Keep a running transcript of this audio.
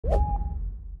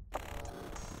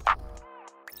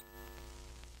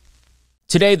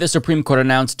Today, the Supreme Court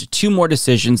announced two more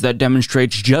decisions that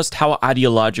demonstrate just how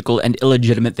ideological and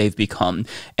illegitimate they've become.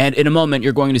 And in a moment,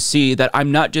 you're going to see that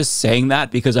I'm not just saying that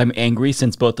because I'm angry,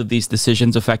 since both of these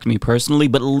decisions affect me personally,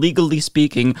 but legally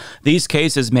speaking, these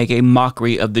cases make a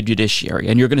mockery of the judiciary,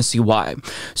 and you're going to see why.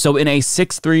 So in a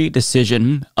 6-3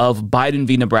 decision of Biden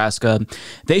v. Nebraska,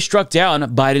 they struck down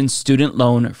Biden's student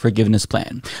loan forgiveness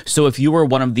plan. So if you were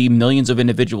one of the millions of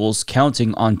individuals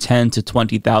counting on $10,000 to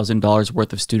 $20,000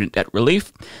 worth of student debt relief,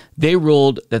 they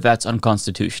ruled that that's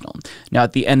unconstitutional. Now,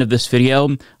 at the end of this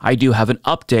video, I do have an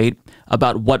update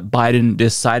about what Biden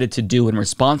decided to do in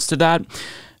response to that.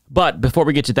 But before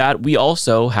we get to that, we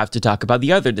also have to talk about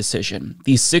the other decision,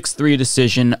 the 6-3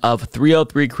 decision of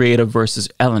 303 Creative versus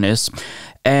Elenis.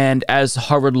 And as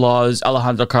Harvard Law's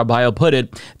Alejandra Carballo put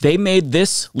it, they made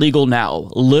this legal now,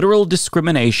 literal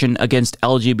discrimination against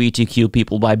LGBTQ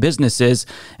people by businesses.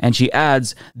 And she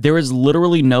adds, there is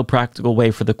literally no practical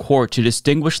way for the court to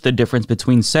distinguish the difference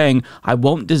between saying, I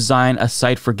won't design a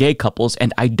site for gay couples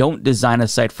and I don't design a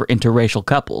site for interracial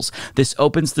couples. This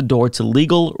opens the door to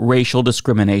legal racial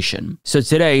discrimination. So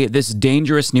today, this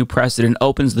dangerous new precedent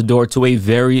opens the door to a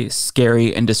very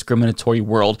scary and discriminatory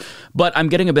world. But I'm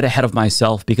getting a bit ahead of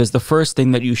myself, because the first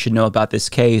thing that you should know about this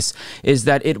case is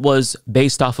that it was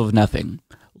based off of nothing.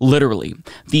 Literally,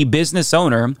 the business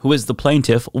owner, who is the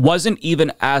plaintiff, wasn't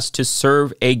even asked to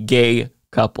serve a gay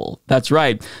couple. That's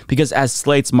right, because as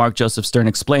Slate's Mark Joseph Stern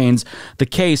explains, the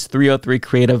case 303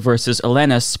 Creative versus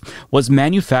Elenis was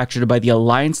manufactured by the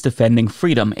Alliance Defending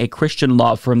Freedom, a Christian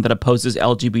law firm that opposes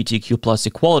LGBTQ plus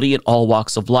equality in all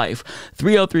walks of life.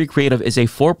 303 Creative is a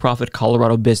for-profit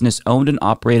Colorado business owned and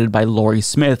operated by Lori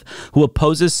Smith, who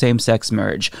opposes same-sex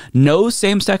marriage. No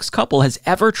same-sex couple has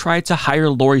ever tried to hire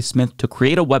Lori Smith to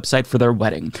create a website for their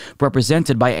wedding.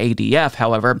 Represented by ADF,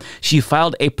 however, she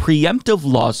filed a preemptive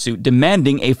lawsuit demanding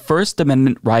a First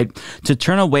Amendment right to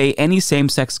turn away any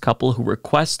same-sex couple who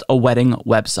request a wedding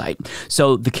website.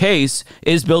 So the case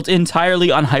is built entirely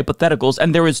on hypotheticals,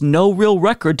 and there is no real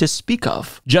record to speak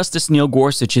of. Justice Neil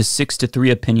Gorsuch's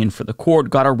 6-3 opinion for the court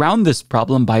got around this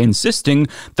problem by insisting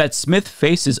that Smith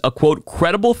faces a, quote,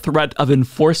 credible threat of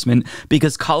enforcement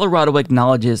because Colorado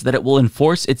acknowledges that it will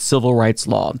enforce its civil rights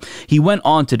law. He went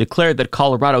on to declare that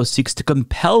Colorado seeks to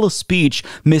compel a speech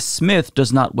Ms. Smith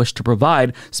does not wish to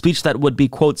provide, speech that would be,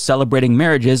 quote, celebrating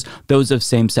marriages, those of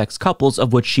same-sex couples,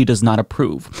 of which she does not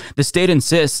approve. The state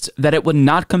insists that it would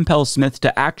not compel Smith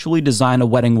to actually design a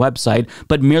wedding website,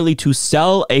 but merely to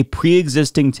sell a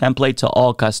pre-existing template to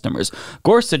all customers.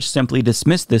 Gorsuch simply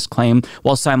dismissed this claim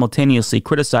while simultaneously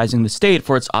criticizing the state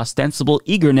for its ostensible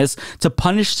eagerness to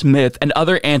punish Smith and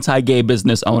other anti-gay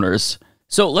business owners.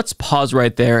 So let's pause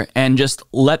right there and just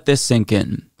let this sink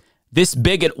in. This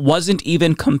bigot wasn't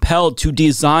even compelled to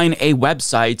design a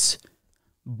website,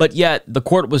 but yet the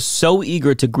court was so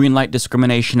eager to greenlight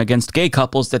discrimination against gay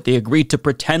couples that they agreed to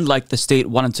pretend like the state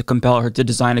wanted to compel her to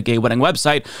design a gay wedding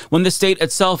website when the state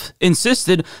itself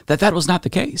insisted that that was not the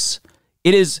case.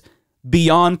 It is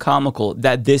beyond comical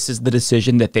that this is the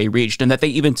decision that they reached and that they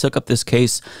even took up this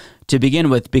case to begin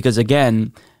with, because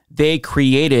again, they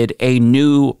created a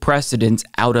new precedent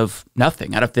out of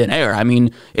nothing, out of thin air. I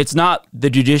mean, it's not the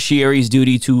judiciary's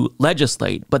duty to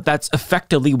legislate, but that's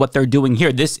effectively what they're doing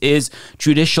here. This is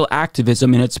judicial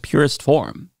activism in its purest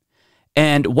form.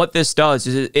 And what this does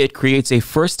is it creates a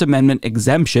First Amendment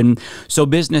exemption so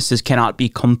businesses cannot be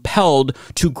compelled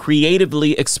to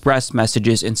creatively express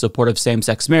messages in support of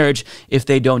same-sex marriage if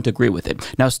they don't agree with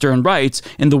it. Now, Stern writes,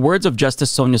 in the words of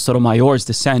Justice Sonia Sotomayor's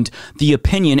dissent, the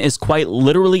opinion is quite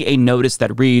literally a notice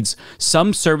that reads,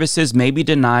 some services may be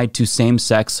denied to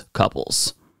same-sex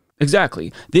couples.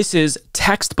 Exactly. This is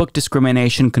textbook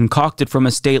discrimination concocted from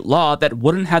a state law that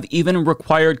wouldn't have even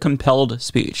required compelled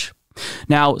speech.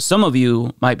 Now, some of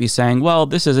you might be saying, well,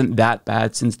 this isn't that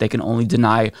bad since they can only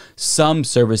deny some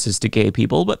services to gay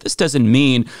people, but this doesn't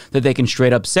mean that they can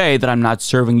straight up say that I'm not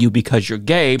serving you because you're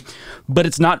gay. But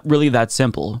it's not really that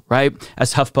simple, right?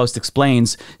 As HuffPost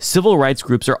explains, civil rights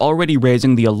groups are already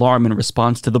raising the alarm in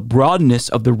response to the broadness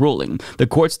of the ruling. The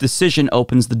court's decision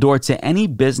opens the door to any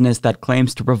business that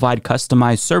claims to provide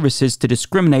customized services to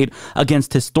discriminate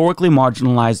against historically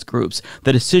marginalized groups.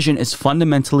 The decision is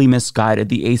fundamentally misguided,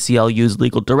 the ACLU's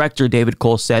legal director David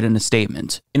Cole said in a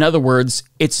statement. In other words,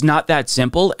 it's not that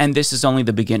simple, and this is only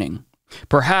the beginning.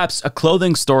 Perhaps a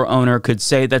clothing store owner could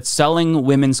say that selling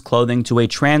women's clothing to a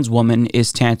trans woman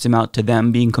is tantamount to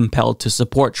them being compelled to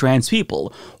support trans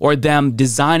people, or them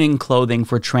designing clothing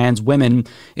for trans women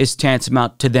is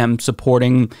tantamount to them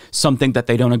supporting something that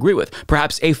they don't agree with.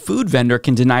 Perhaps a food vendor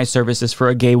can deny services for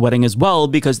a gay wedding as well,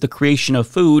 because the creation of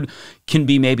food can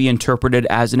be maybe interpreted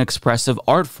as an expressive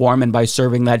art form, and by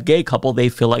serving that gay couple, they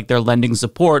feel like they're lending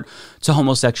support to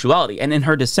homosexuality. And in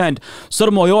her dissent,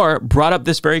 Sotomayor brought up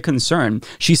this very concern.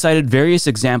 She cited various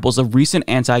examples of recent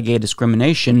anti-gay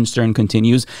discrimination, Stern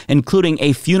continues, including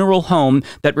a funeral home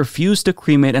that refused to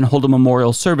cremate and hold a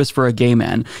memorial service for a gay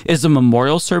man. Is a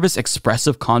memorial service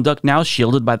expressive conduct now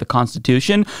shielded by the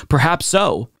Constitution? Perhaps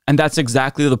so. And that's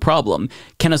exactly the problem.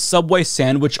 Can a Subway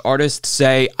sandwich artist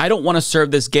say, I don't want to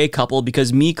serve this gay couple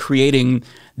because me creating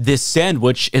this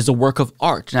sandwich is a work of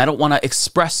art, and I don't want to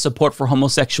express support for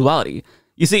homosexuality?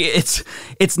 You see,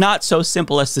 it's not so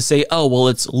simple as to say, oh, well,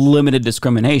 it's limited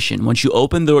discrimination. Once you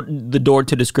open the door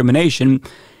to discrimination,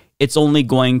 it's only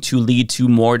going to lead to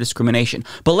more discrimination.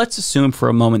 But let's assume for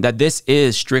a moment that this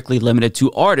is strictly limited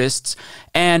to artists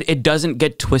and it doesn't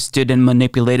get twisted and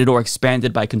manipulated or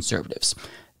expanded by conservatives.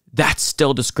 That's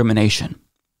still discrimination,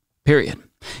 period.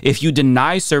 If you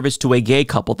deny service to a gay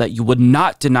couple that you would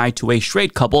not deny to a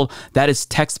straight couple, that is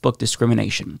textbook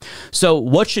discrimination. So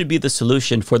what should be the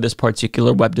solution for this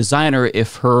particular web designer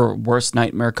if her worst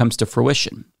nightmare comes to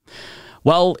fruition?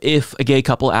 Well, if a gay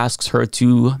couple asks her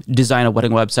to design a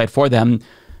wedding website for them,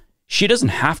 she doesn't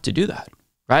have to do that,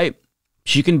 right?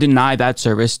 She can deny that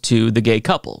service to the gay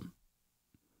couple.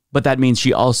 But that means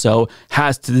she also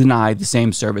has to deny the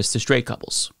same service to straight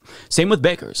couples. Same with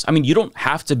bakers. I mean, you don't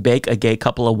have to bake a gay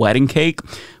couple a wedding cake,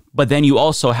 but then you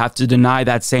also have to deny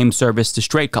that same service to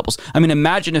straight couples. I mean,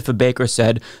 imagine if a baker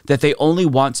said that they only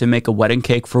want to make a wedding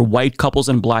cake for white couples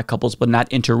and black couples, but not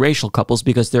interracial couples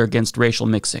because they're against racial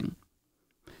mixing.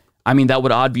 I mean, that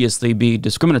would obviously be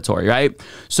discriminatory, right?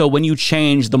 So when you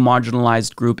change the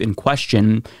marginalized group in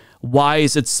question, why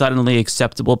is it suddenly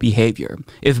acceptable behavior?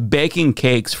 If baking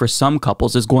cakes for some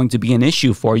couples is going to be an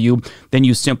issue for you, then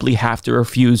you simply have to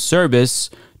refuse service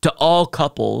to all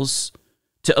couples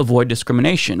to avoid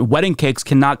discrimination. Wedding cakes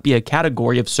cannot be a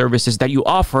category of services that you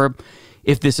offer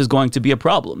if this is going to be a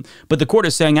problem. But the court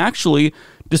is saying, actually,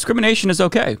 discrimination is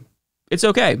okay. It's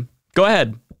okay. Go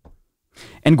ahead.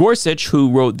 And Gorsuch,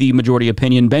 who wrote the majority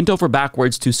opinion, bent over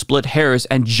backwards to split hairs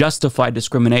and justify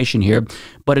discrimination here.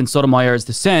 But in Sotomayor's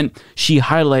dissent, she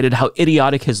highlighted how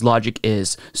idiotic his logic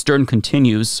is. Stern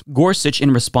continues, Gorsuch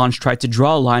in response tried to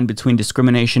draw a line between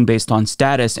discrimination based on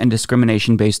status and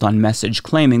discrimination based on message,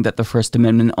 claiming that the First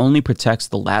Amendment only protects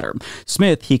the latter.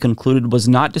 Smith, he concluded, was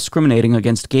not discriminating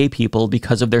against gay people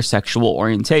because of their sexual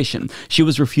orientation. She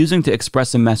was refusing to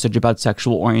express a message about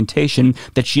sexual orientation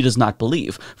that she does not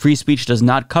believe. Free speech does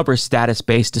not cover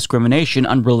status-based discrimination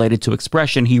unrelated to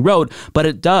expression, he wrote, but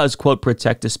it does, quote,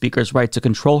 protect the speaker's right to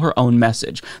control her own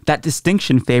message. That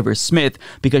distinction favors Smith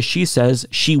because she says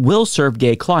she will serve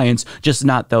gay clients, just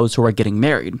not those who are getting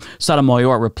married.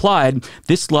 Sotomayor replied,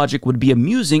 this logic would be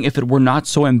amusing if it were not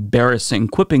so embarrassing,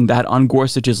 quipping that on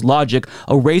Gorsuch's logic,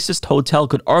 a racist hotel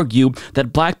could argue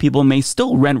that black people may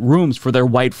still rent rooms for their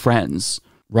white friends.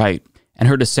 Right. And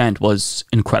her dissent was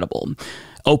incredible.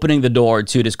 Opening the door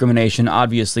to discrimination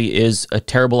obviously is a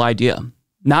terrible idea.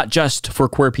 Not just for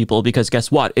queer people, because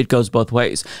guess what? It goes both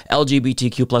ways.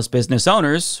 LGBTQ plus business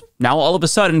owners now all of a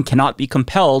sudden cannot be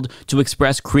compelled to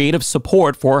express creative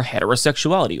support for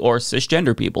heterosexuality or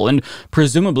cisgender people, and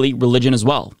presumably religion as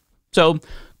well. So,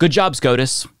 good job,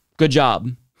 SCOTUS. Good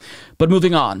job. But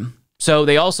moving on. So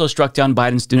they also struck down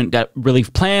Biden's student debt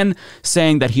relief plan,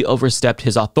 saying that he overstepped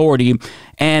his authority.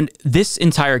 And this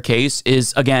entire case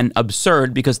is, again,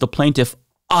 absurd because the plaintiff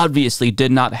obviously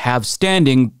did not have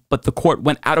standing, but the court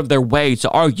went out of their way to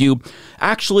argue,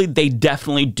 actually, they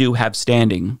definitely do have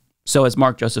standing. So as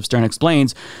Mark Joseph Stern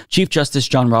explains, Chief Justice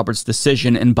John Roberts'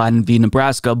 decision in Biden v.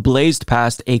 Nebraska blazed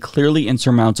past a clearly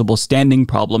insurmountable standing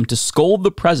problem to scold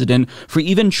the president for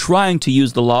even trying to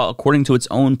use the law according to its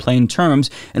own plain terms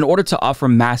in order to offer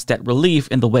mass debt relief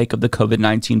in the wake of the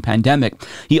COVID-19 pandemic.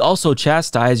 He also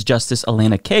chastised Justice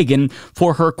Elena Kagan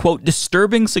for her, quote,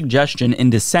 disturbing suggestion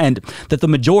in dissent that the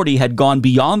majority had gone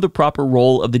beyond the proper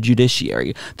role of the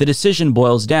judiciary. The decision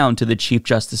boils down to the Chief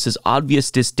Justice's obvious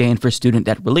disdain for student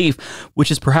debt relief, relief,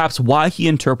 which is perhaps why he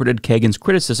interpreted Kagan's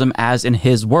criticism as, in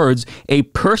his words, a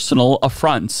personal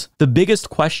affront. The biggest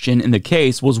question in the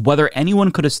case was whether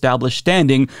anyone could establish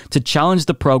standing to challenge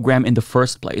the program in the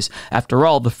first place. After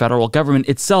all, the federal government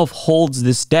itself holds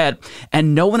this debt,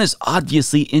 and no one is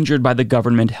obviously injured by the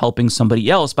government helping somebody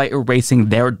else by erasing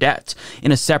their debt.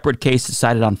 In a separate case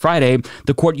decided on Friday,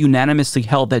 the court unanimously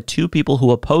held that two people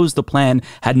who opposed the plan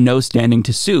had no standing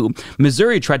to sue.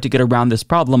 Missouri tried to get around this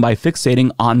problem by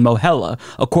fixating on Mohela,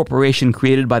 a corporation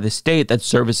created by the state that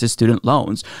services student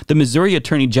loans. The Missouri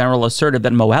Attorney General asserted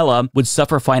that Mohela would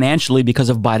suffer financially because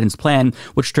of Biden's plan,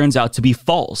 which turns out to be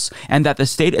false, and that the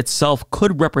state itself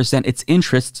could represent its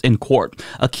interests in court.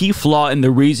 A key flaw in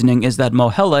the reasoning is that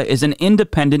Mohela is an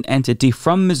independent entity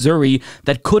from Missouri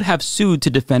that could have sued to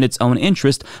defend its own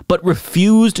interest, but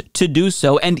refused to do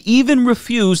so, and even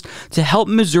refused to help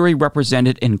Missouri represent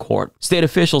it in court. State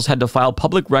officials had to file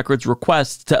public records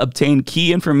requests to obtain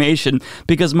key information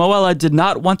because Mohela did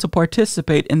not want to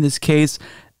participate in this case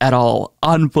at all.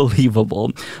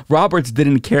 Unbelievable. Roberts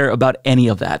didn't care about any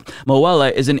of that.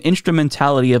 Mohela is an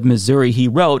instrumentality of Missouri, he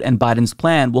wrote, and Biden's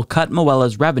plan will cut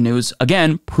Mohela's revenues.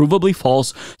 Again, provably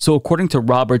false. So according to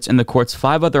Roberts and the court's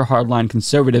 5 other hardline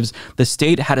conservatives, the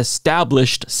state had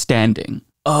established standing.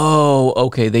 Oh,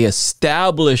 okay, they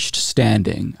established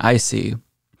standing. I see.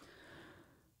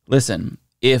 Listen,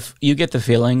 if you get the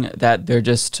feeling that they're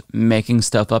just making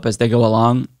stuff up as they go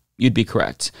along, you'd be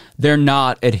correct. They're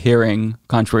not adhering,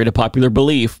 contrary to popular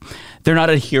belief, they're not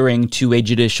adhering to a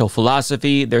judicial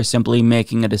philosophy. They're simply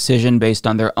making a decision based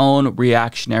on their own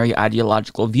reactionary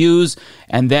ideological views,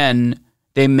 and then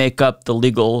they make up the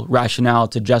legal rationale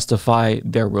to justify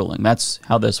their ruling. That's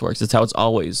how this works. It's how it's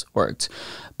always worked.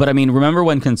 But I mean, remember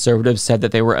when conservatives said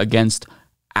that they were against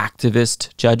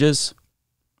activist judges?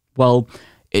 Well,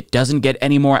 it doesn't get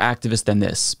any more activist than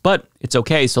this, but it's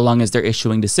okay so long as they're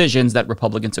issuing decisions that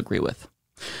Republicans agree with.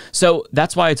 So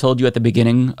that's why I told you at the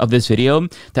beginning of this video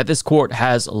that this court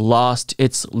has lost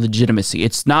its legitimacy.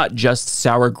 It's not just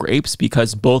sour grapes,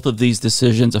 because both of these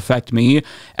decisions affect me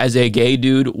as a gay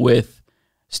dude with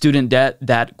student debt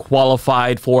that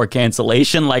qualified for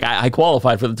cancellation. Like I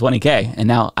qualified for the 20K, and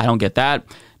now I don't get that.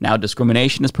 Now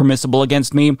discrimination is permissible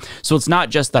against me. So it's not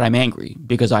just that I'm angry,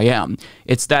 because I am.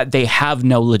 It's that they have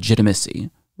no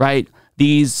legitimacy, right?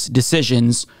 These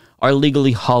decisions are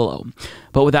legally hollow.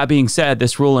 But with that being said,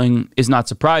 this ruling is not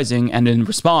surprising. And in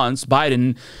response,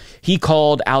 Biden, he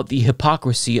called out the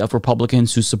hypocrisy of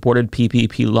Republicans who supported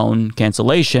PPP loan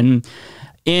cancellation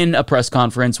in a press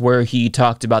conference where he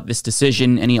talked about this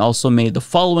decision, and he also made the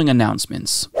following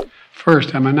announcements.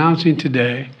 First, I'm announcing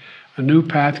today a new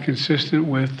path consistent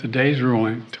with today's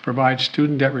ruling to provide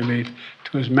student debt relief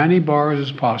to as many borrowers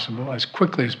as possible, as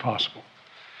quickly as possible.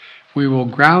 We will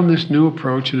ground this new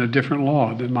approach in a different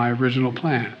law than my original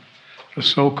plan, the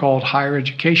so-called Higher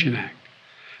Education Act.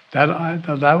 That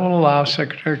will allow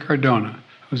Secretary Cardona,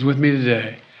 who's with me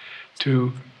today,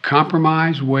 to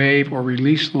compromise, waive, or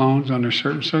release loans under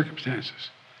certain circumstances.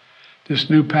 This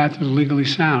new path is legally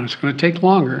sound. It's going to take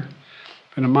longer,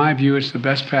 but in my view, it's the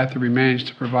best path that remains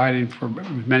to providing for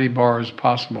as many borrowers as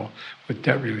possible with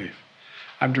debt relief.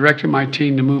 I've directed my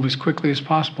team to move as quickly as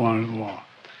possible under the law.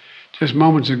 Just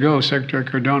moments ago, Secretary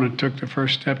Cardona took the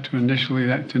first step to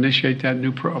initiate that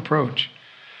new approach.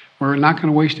 We're not going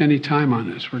to waste any time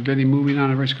on this. We're getting moving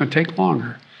on it. It's going to take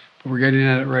longer, but we're getting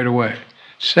at it right away.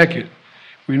 Second,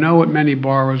 we know what many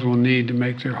borrowers will need to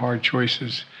make their hard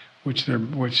choices, which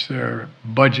their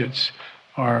budgets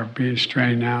are being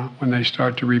strained now when they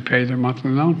start to repay their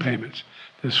monthly loan payments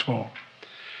this fall.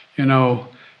 You know,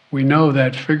 we know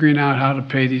that figuring out how to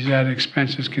pay these added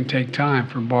expenses can take time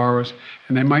for borrowers,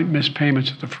 and they might miss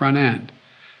payments at the front end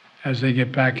as they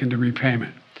get back into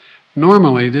repayment.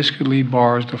 Normally, this could lead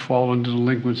borrowers to fall into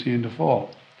delinquency and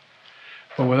default.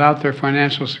 But without their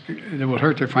it will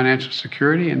hurt their financial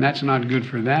security, and that's not good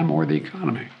for them or the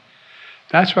economy.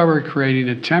 That's why we're creating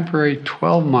a temporary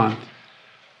 12-month,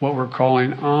 what we're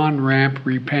calling on-ramp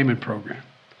repayment program.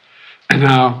 And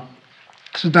now,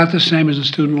 this is not the same as a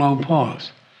student loan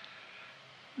pause.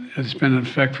 It's been in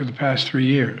effect for the past 3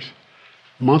 years.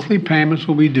 Monthly payments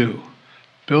will be due.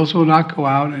 Bills will not go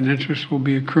out, and interest will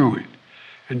be accruing.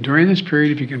 And during this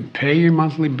period, if you can pay your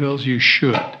monthly bills, you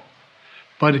should.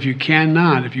 But if you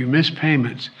cannot, if you miss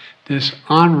payments, this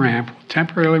on-ramp will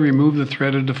temporarily remove the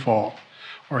threat of default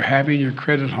or having your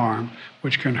credit harmed,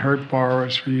 which can hurt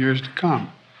borrowers for years to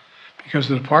come. Because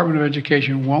the Department of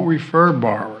Education won't refer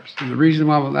borrowers. And the reason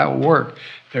why that will work,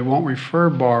 they won't refer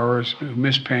borrowers who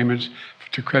miss payments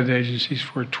to credit agencies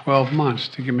for 12 months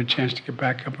to give them a chance to get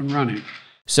back up and running.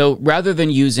 So rather than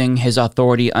using his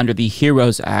authority under the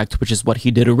HEROES Act, which is what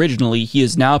he did originally, he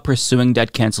is now pursuing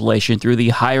debt cancellation through the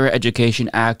Higher Education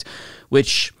Act,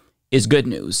 which is good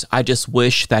news. I just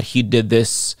wish that he did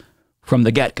this from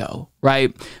the get-go,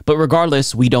 right? But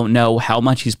regardless, we don't know how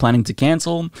much he's planning to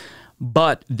cancel,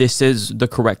 but this is the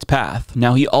correct path.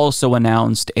 Now, he also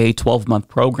announced a 12-month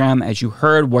program, as you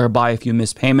heard, whereby if you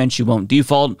miss payments, you won't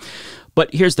default.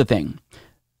 But here's the thing.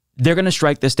 They're going to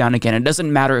strike this down again. It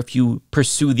doesn't matter if you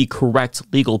pursue the correct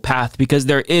legal path, because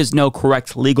there is no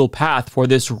correct legal path for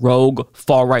this rogue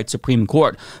far-right Supreme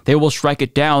Court. They will strike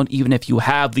it down even if you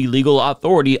have the legal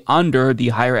authority under the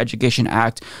Higher Education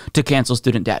Act to cancel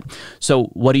student debt. So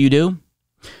what do?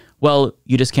 Well,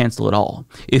 you just cancel it all.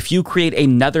 If you create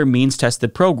another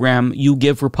means-tested program, you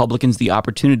give Republicans the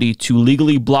opportunity to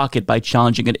legally block it by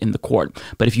challenging it in the court.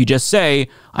 But if you just say,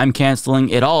 I'm canceling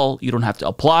it all, you don't have to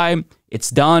apply, it's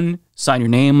done, sign your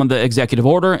name on the executive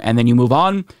order, and then you move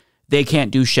on, they can't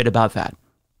do shit about that.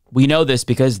 We know this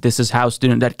because this is how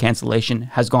student debt cancellation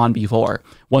has gone before.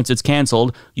 Once it's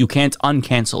canceled, you can't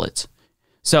uncancel it.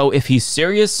 So if he's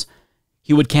serious,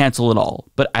 he would cancel it all.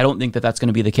 But I don't think that that's going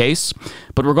to be the case.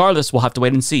 But regardless, we'll have to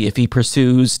wait and see. If he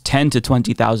pursues $10,000 to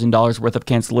 $20,000 worth of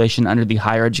cancellation under the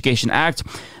Higher Education Act,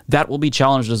 that will be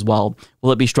challenged as well.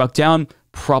 Will it be struck down?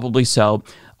 Probably so.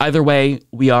 Either way,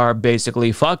 we are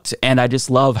basically fucked. And I just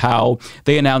love how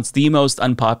they announce the most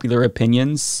unpopular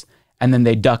opinions and then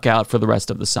they duck out for the rest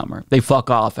of the summer. They fuck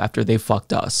off after they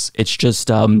fucked us. It's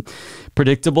just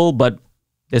predictable, but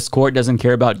this court doesn't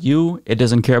care about you. It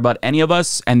doesn't care about any of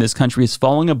us. And this country is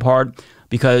falling apart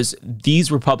because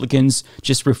these Republicans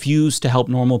just refuse to help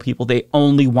normal people. They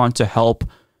only want to help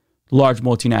large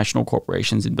multinational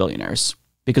corporations and billionaires.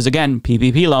 Because again,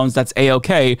 PPP loans, that's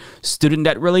A-OK. Student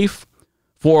debt relief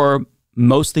for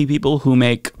mostly people who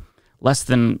make less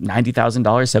than $90,000,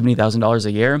 $70,000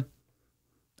 a year,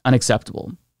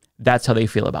 unacceptable. That's how they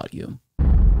feel about you.